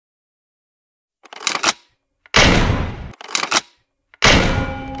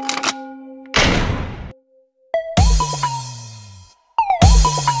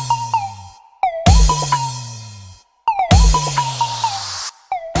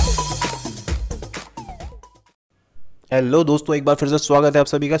Hello दोस्तों, एक बार फिर से स्वागत है आप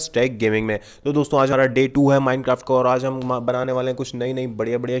सभी का स्टैक गेमिंग में। तो दोस्तों आज हमारा डे 2 है माइनक्राफ्ट का और आज हम बनाने वाले हैं कुछ नई नई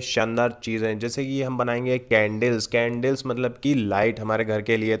बढ़िया बढ़िया शानदार चीज़ें। जैसे कि हम बनाएंगे कैंडल्स। कैंडल्स मतलब कि लाइट हमारे घर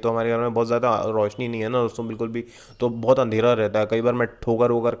के लिए। तो हमारे घर में बहुत ज़्यादा रोशनी नहीं है ना दोस्तों, बिल्कुल भी। तो बहुत अंधेरा रहता है, कई बार मैं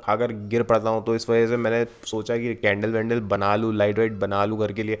ठोकर वोकर खाकर गिर पड़ता हूँ। तो इस वजह से मैंने सोचा कि कैंडल वैंडल बना लूँ, लाइट वाइट बना लूँ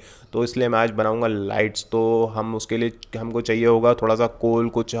घर के लिए। तो इसलिए मैं आज बनाऊँगा लाइट्स। तो हम उसके लिए हमको चाहिए होगा थोड़ा सा कोल,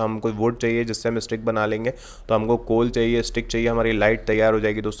 कुछ हमको वुड चाहिए जिससे हम स्टिक बना लेंगे। तो हमको कोल चाहिए, स्टिक चाहिए, हमारी लाइट तैयार हो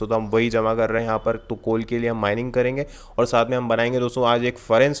जाएगी दोस्तों। तो हम वही जमा कर रहे हैं यहाँ पर। तो कोल के लिए हम माइनिंग करेंगे और साथ में हम बनाएंगे दोस्तों आज एक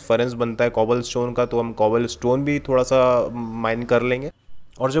फरेंस फरेंस बनता है कॉबल स्टोन का। तो हम कॉबल स्टोन भी थोड़ा सा माइन कर लेंगे।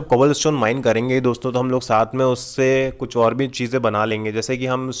 और जब कॉबल स्टोन माइन करेंगे दोस्तों तो हम लोग साथ में उससे कुछ और भी चीज़ें बना लेंगे। जैसे कि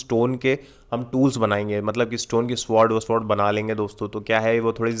हम स्टोन के हम टूल्स बनाएंगे, मतलब कि स्टोन की स्वॉर्ड वस्वॉर्ड बना लेंगे दोस्तों। तो क्या है,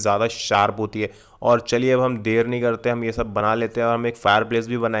 वो थोड़ी ज़्यादा शार्प होती है। और चलिए अब हम देर नहीं करते, हम ये सब बना लेते हैं और हम एक फायर प्लेस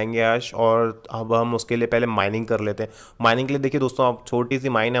भी बनाएंगे आज। और अब हम उसके लिए पहले माइनिंग कर लेते हैं। माइनिंग के लिए देखिए दोस्तों, अब छोटी सी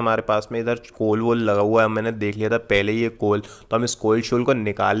माइन है हमारे पास में, इधर कोल वोल लगा हुआ है, मैंने देख लिया था पहले ही ये कोल। तो हम इस कोल शोल को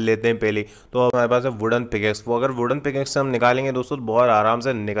निकाल लेते हैं पहले। तो हमारे पास है वुडन पिकेक्स। वो अगर वुडन पिकेक्स से हम निकालेंगे दोस्तों तो बहुत आराम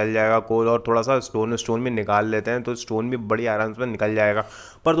से निकल जाएगा कोल। और थोड़ा सा स्टोन स्टोन भी निकाल लेते हैं तो स्टोन भी बड़ी आराम से निकल जाएगा।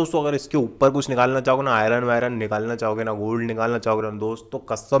 पर दोस्तों अगर इसके ऊपर कुछ निकालना चाहोगे ना, आयरन वायरन निकालना चाहोगे ना, गोल्ड निकालना चाहोगे ना दोस्त, तो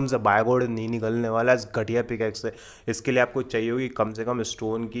कसम से बाय गोल्ड नहीं निकलने वाला है इस घटिया पिकेक्स से। इसके लिए आपको चाहिए होगी कम से कम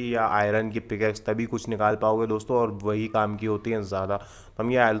स्टोन की या आयरन की पिकेक्स, तभी कुछ निकाल पाओगे दोस्तों। और वही काम की होती है ज़्यादा। तो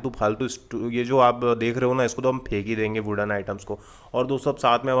हम ये आलतू फालतू ये जो आप देख रहे हो ना, इसको तो हम फेंक ही देंगे वुडन आइटम्स को। और दोस्तों अब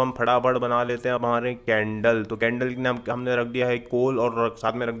साथ में अब हम फटाफट बना लेते हैं अब हमारे कैंडल। तो कैंडल के नाम हमने रख दिया है कोल और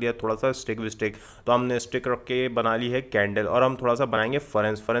साथ में रख दिया थोड़ा सा स्टिक विस्टिक। तो हमने स्टिक रख के बना ली है कैंडल। और हम थोड़ा सा बनाएंगे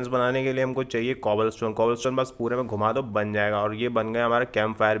फरेंस। फरेंस बनाने के लिए हमको चाहिए कॉबल स्टोन। कॉबल स्टोन बस पूरे में घुमा दो बन जाएगा। और ये बन गया हमारा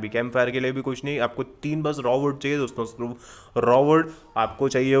कैंप फायर भी। कैंप फायर के लिए भी कुछ नहीं, आपको 3 बस रॉ वुड चाहिए दोस्तों। रॉ वुड आपको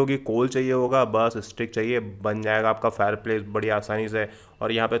चाहिए होगी, कोल चाहिए होगा, बस स्टिक चाहिए, बन जाएगा आपका फायर प्लेस बड़ी आसानी से।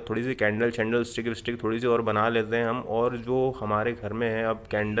 और यहाँ पे थोड़ी सी कैंडल शैंडल स्टिक स्टिक थोड़ी सी और बना लेते हैं हम। और जो हमारे घर में है अब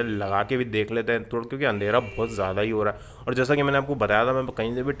कैंडल लगा के भी देख लेते हैं थोड़ा, क्योंकि अंधेरा बहुत ज़्यादा ही हो रहा है। और जैसा कि मैंने आपको बताया था, मैं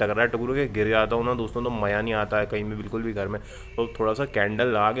कहीं से भी टकरा टकरू के गिर जाता हूँ ना दोस्तों, तो मज़ा नहीं आता है कहीं भी बिल्कुल भी घर में। तो थोड़ा सा कैंडल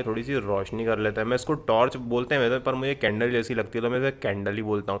लगा के थोड़ी सी रोशनी कर लेते हैं। मैं इसको टॉर्च बोलते हैं वैसे, पर मुझे कैंडल जैसी लगती है तो मैं इसे कैंडल ही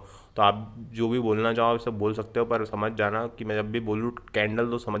बोलता हूँ। तो आप जो भी बोलना चाहो आप इसे बोल सकते हो, पर समझ जाना कि मैं जब भी बोलूँ कैंडल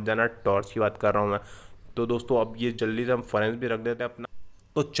तो समझ जाना टॉर्च की बात कर रहा हूँ मैं। तो दोस्तों अब ये जल्दी से हम फरेंस भी रख देते हैं अपना।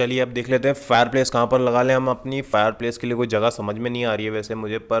 तो चलिए अब देख लेते हैं फायर प्लेस कहाँ पर लगा लें हम अपनी। फायर प्लेस के लिए कोई जगह समझ में नहीं आ रही है वैसे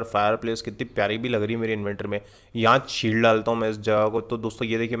मुझे, पर फायर प्लेस कितनी प्यारी भी लग रही है मेरी इन्वेंटर में। यहाँ छील डालता हूँ मैं इस जगह को। तो दोस्तों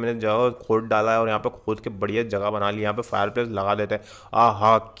ये देखिए मैंने जगह खोद डाला है और यहाँ पे खोद के बढ़िया जगह बना ली। यहाँ पे फायर प्लेस लगा देते हैं।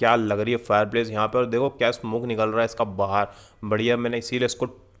 हाँ क्या लग रही है फायर प्लेस यहाँ पे। और देखो क्या स्मोक निकल रहा है इसका बाहर, बढ़िया। मैंने इसीलिए इसको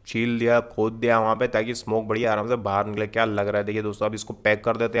छील दिया, खोद दिया वहाँ पे, ताकि स्मोक बढ़िया आराम से बाहर निकले। क्या लग रहा है देखिए दोस्तों। अब इसको पैक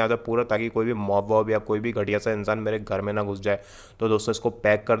कर देते हैं यहाँ से पूरा, ताकि कोई भी मॉब वॉब या कोई भी घटिया सा इंसान मेरे घर में ना घुस जाए। तो दोस्तों इसको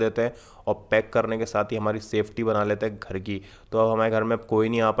पैक कर देते हैं। और पैक करने के साथ ही हमारी सेफ्टी बना लेते हैं घर की। तो अब हमारे घर में कोई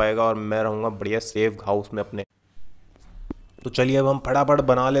नहीं आ पाएगा और मैं रहूँगा बढ़िया सेफ हाउस में अपने। तो चलिए अब हम फटाफट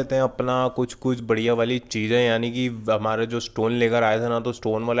बना लेते हैं अपना कुछ कुछ बढ़िया वाली चीज़ें, यानी कि हमारे जो स्टोन लेकर आए थे ना, तो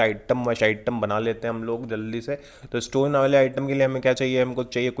स्टोन वाले आइटम वश आइटम बना लेते हैं हम लोग जल्दी से। तो स्टोन वाले आइटम के लिए हमें क्या चाहिए, हमको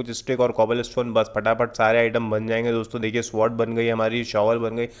चाहिए कुछ स्टिक और कॉबल स्टोन। बस फटाफट सारे आइटम बन जाएंगे दोस्तों। देखिए स्वॉर्ड बन गई हमारी, शॉवल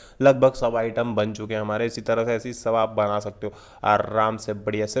बन गई, लगभग सब आइटम बन चुके हैं हमारे। इसी तरह से ऐसी सब आप बना सकते हो आराम से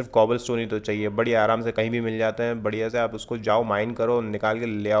बढ़िया। सिर्फ कॉबल स्टोन ही तो चाहिए, बढ़िया आराम से कहीं भी मिल जाते हैं बढ़िया से। आप उसको जाओ माइन करो, निकाल के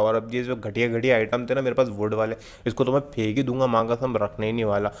ले आओ। और अब ये जो घटिया घटिया आइटम थे ना मेरे पास वुड वाले, इसको तो मैं फेंक ही दूंगा, माँ कसम रखने ही नहीं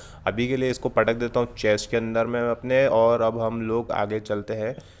वाला। अभी के लिए इसको पटक देता हूँ चेस्ट के अंदर में अपने। और अब हम लोग आगे चलते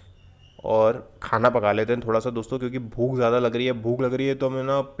हैं और खाना पका लेते हैं थोड़ा सा दोस्तों, क्योंकि भूख ज़्यादा लग रही है। भूख लग रही है तो हमें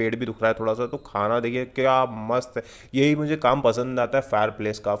ना पेट भी दुख रहा है थोड़ा सा। तो खाना देखिए क्या मस्त है। यही मुझे काम पसंद आता है फायर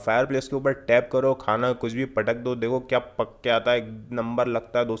प्लेस का। फायर प्लेस के ऊपर टैप करो, खाना कुछ भी पटक दो, देखो क्या पक के आता है, एक नंबर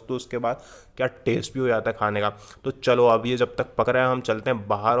लगता है दोस्तों। उसके बाद क्या टेस्ट भी हो जाता है खाने का। तो चलो अब ये जब तक पक रहा है हम चलते हैं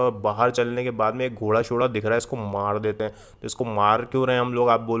बाहर। और बाहर चलने के बाद में एक घोड़ा शोड़ा दिख रहा है, इसको मार देते हैं। तो इसको मार क्यों रहे हैं हम लोग,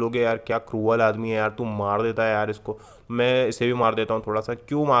 आप बोलोगे यार क्या क्रूअल आदमी है यार, तू मार देता है यार इसको। मैं इसे भी मार देता हूँ थोड़ा सा।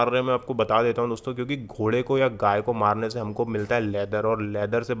 क्यों मार रहे हैं मैं आपको बता देता हूँ दोस्तों, क्योंकि घोड़े को या गाय को मारने से हमको मिलता है लेदर, और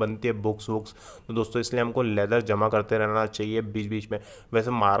लेदर से बनती है बुक्स वुक्स। तो दोस्तों इसलिए हमको लेदर जमा करते रहना चाहिए बीच बीच में।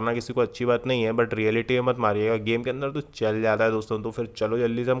 वैसे मारना किसी को अच्छी बात नहीं है, बट रियलिटी में मत मारिएगा, गेम के अंदर तो चल जाता है दोस्तों। तो फिर चलो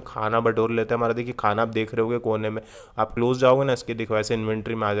जल्दी से हम खाना बटोर लेते हैं। हमारा देखिए खाना आप देख रहे होगे कोने में, आप क्लोज जाओगे ना इसके, देखो ऐसे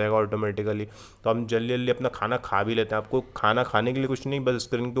इन्वेंट्री में आ जाएगा ऑटोमेटिकली। तो हम जल्दी जल्दी अपना खाना खा भी लेते हैं। आपको खाना खाने के लिए कुछ नहीं, बस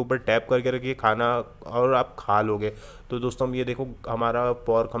स्क्रीन के ऊपर टैप करके रखिए खाना और आप खा लोगे। तो दोस्तों हम ये देखो हमारा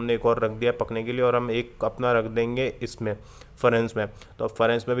पॉर्क हमने एक और रख दिया पकने पकाने के लिए, और हम एक अपना रख देंगे इसमें फरेंस में। तो अब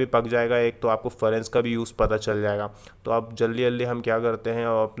फरेंस में भी पक जाएगा एक, तो आपको फरेंस का भी यूज़ पता चल जाएगा। तो अब जल्दी जल्दी हम क्या करते हैं,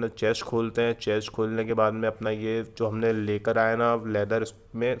 और अपना चेस्ट खोलते हैं। चेस्ट खोलने के बाद में अपना ये जो हमने लेकर आया ना लेदर,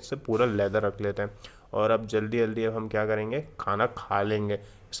 इसमें से पूरा लेदर रख लेते हैं। और अब जल्दी जल्दी अब हम क्या करेंगे, खाना खा लेंगे।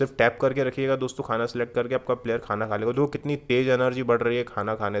 सिर्फ टैप करके रखिएगा दोस्तों, खाना सेलेक्ट करके आपका प्लेयर खाना खा लेगा। देखो कितनी तेज़ एनर्जी बढ़ रही है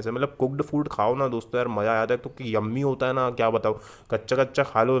खाना खाने से। मतलब कुकड फूड खाओ ना दोस्तों यार, मज़ा आता है। तो कि यम्मी होता है ना, क्या बताओ। कच्चा कच्चा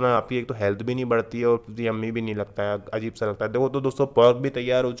खा लो ना, आपकी एक तो हेल्थ भी नहीं बढ़ती है और यम्मी भी नहीं लगता है, अजीब सा लगता है। देखो तो दोस्तों पर्क भी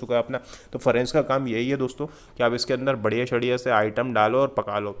तैयार हो चुका है अपना। तो फ्रेंड्स का काम यही है दोस्तों कि आप इसके अंदर बढ़िया शड़िया से आइटम डालो और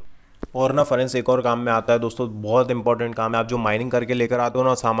पका लो। और ना फ्रेंड्स एक और काम में आता है दोस्तों, बहुत इंपॉर्टेंट काम है। आप जो माइनिंग करके लेकर आते हो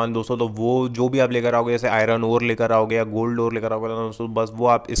ना सामान दोस्तों, तो वो जो भी आप लेकर आओगे, जैसे आयरन ओर लेकर आओगे या गोल्ड ओर लेकर आओगे ना दोस्तों, बस वो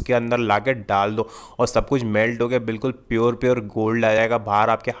आप इसके अंदर ला के डाल दो और सब कुछ मेल्ट हो गया, बिल्कुल प्योर प्योर गोल्ड आ जाएगा बाहर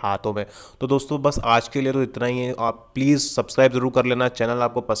आपके हाथों में। तो दोस्तों बस आज के लिए तो इतना ही है। आप प्लीज़ सब्सक्राइब जरूर कर लेना, चैनल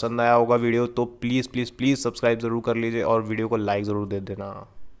आपको पसंद आया होगा वीडियो तो प्लीज़ प्लीज़ प्लीज़ सब्सक्राइब जरूर कर लीजिए और वीडियो को लाइक ज़रूर दे देना।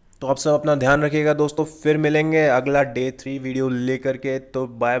 तो आप सब अपना ध्यान रखिएगा दोस्तों, फिर मिलेंगे अगला डे 3 वीडियो लेकर के। तो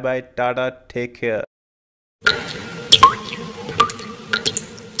bye bye, Tata, take care.